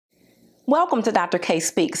Welcome to Dr. K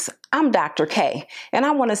Speaks. I'm Dr. K, and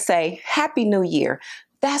I want to say Happy New Year.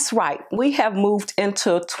 That's right, we have moved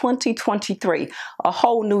into 2023, a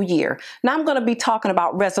whole new year. Now I'm going to be talking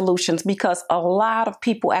about resolutions because a lot of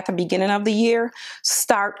people at the beginning of the year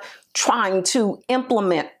start trying to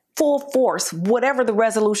implement full force whatever the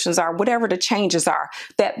resolutions are, whatever the changes are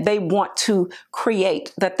that they want to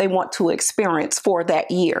create, that they want to experience for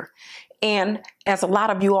that year. And as a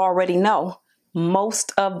lot of you already know,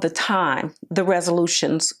 most of the time, the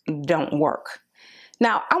resolutions don't work.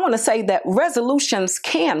 Now, I want to say that resolutions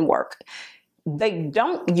can work. They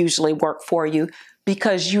don't usually work for you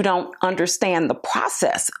because you don't understand the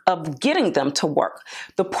process of getting them to work,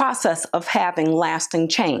 the process of having lasting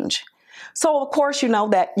change. So, of course, you know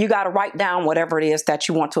that you got to write down whatever it is that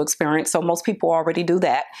you want to experience. So most people already do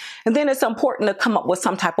that. And then it's important to come up with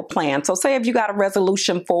some type of plan. So say if you got a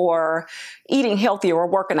resolution for eating healthier or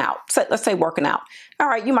working out, let's say working out. All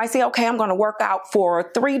right, you might say, okay, I'm going to work out for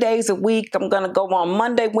 3 days a week. I'm going to go on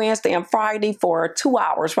Monday, Wednesday, and Friday for 2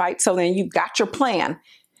 hours, right? So then you've got your plan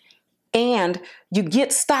and you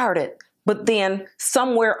get started, but then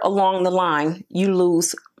somewhere along the line, you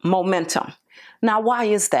lose momentum. Now, why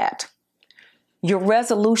is that? Your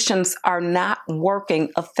resolutions are not working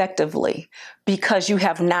effectively because you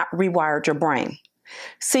have not rewired your brain.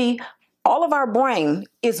 See, all of our brain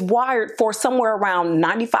is wired for somewhere around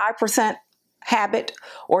 95% habit,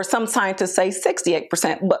 or some scientists say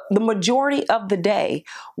 68%, but the majority of the day,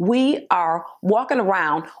 we are walking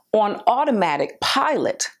around on automatic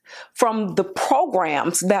pilot from the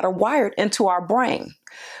programs that are wired into our brain.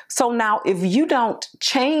 So now if you don't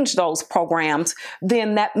change those programs,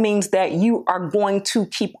 then that means that you are going to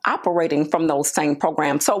keep operating from those same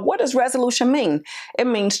programs. So what does resolution mean? It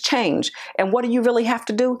means change. And what do you really have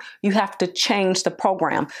to do? You have to change the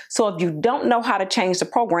program. So if you don't know how to change the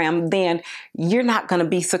program, then you're not going to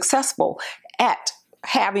be successful at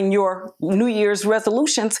having your New Year's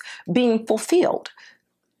resolutions being fulfilled.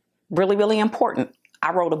 Really, really important.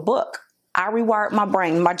 I wrote a book. I Rewired My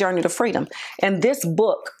Brain, My Journey to Freedom. And this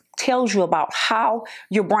book tells you about how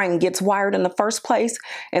your brain gets wired in the first place.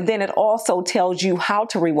 And then it also tells you how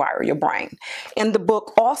to rewire your brain. And the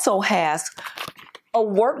book also has a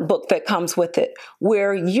workbook that comes with it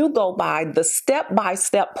where you go by the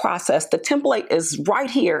step-by-step process. The template is right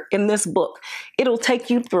here in this book. It'll take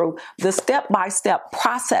you through the step-by-step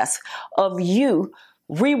process of you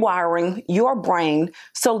rewiring your brain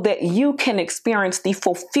so that you can experience the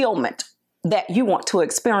fulfillment that you want to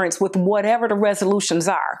experience with whatever the resolutions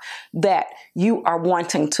are that you are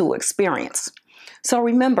wanting to experience. So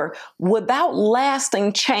remember, without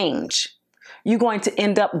lasting change, you're going to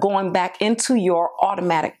end up going back into your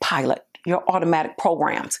automatic pilot, your automatic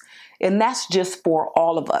programs. And that's just for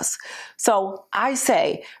all of us. So I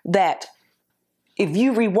say that if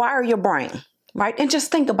you rewire your brain, right, and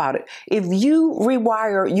just think about it, if you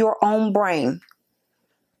rewire your own brain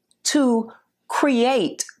to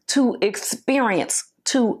create, to experience,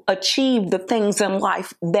 to achieve the things in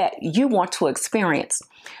life that you want to experience,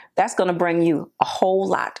 that's going to bring you a whole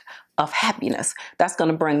lot of happiness. That's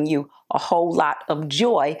going to bring you a whole lot of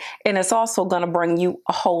joy. And it's also going to bring you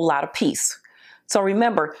a whole lot of peace. So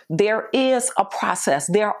remember, there is a process.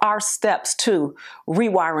 There are steps to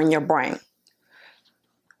rewiring your brain.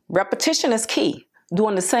 Repetition is key.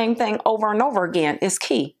 Doing the same thing over and over again is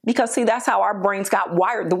key because, see, that's how our brains got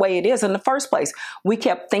wired the way it is in the first place. We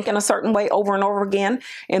kept thinking a certain way over and over again,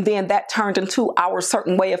 and then that turned into our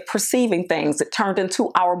certain way of perceiving things. It turned into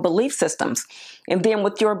our belief systems. And then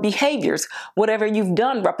with your behaviors, whatever you've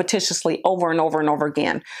done repetitiously over and over and over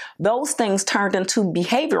again, those things turned into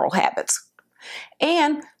behavioral habits.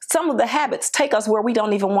 And some of the habits take us where we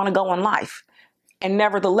don't even want to go in life. And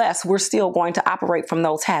nevertheless, we're still going to operate from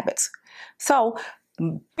those habits. So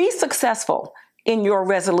be successful in your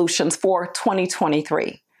resolutions for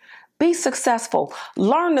 2023. Be successful.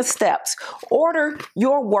 Learn the steps. Order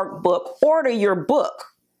your workbook. Order your book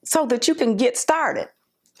so that you can get started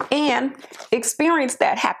and experience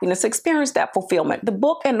that happiness, experience that fulfillment. The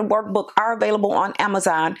book and the workbook are available on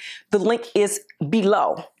Amazon. The link is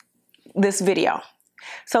below this video.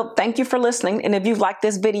 So thank you for listening. And if you like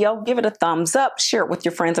this video, give it a thumbs up, share it with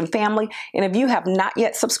your friends and family. And if you have not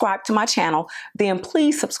yet subscribed to my channel, then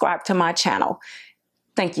please subscribe to my channel.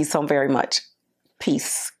 Thank you so very much.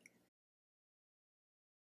 Peace.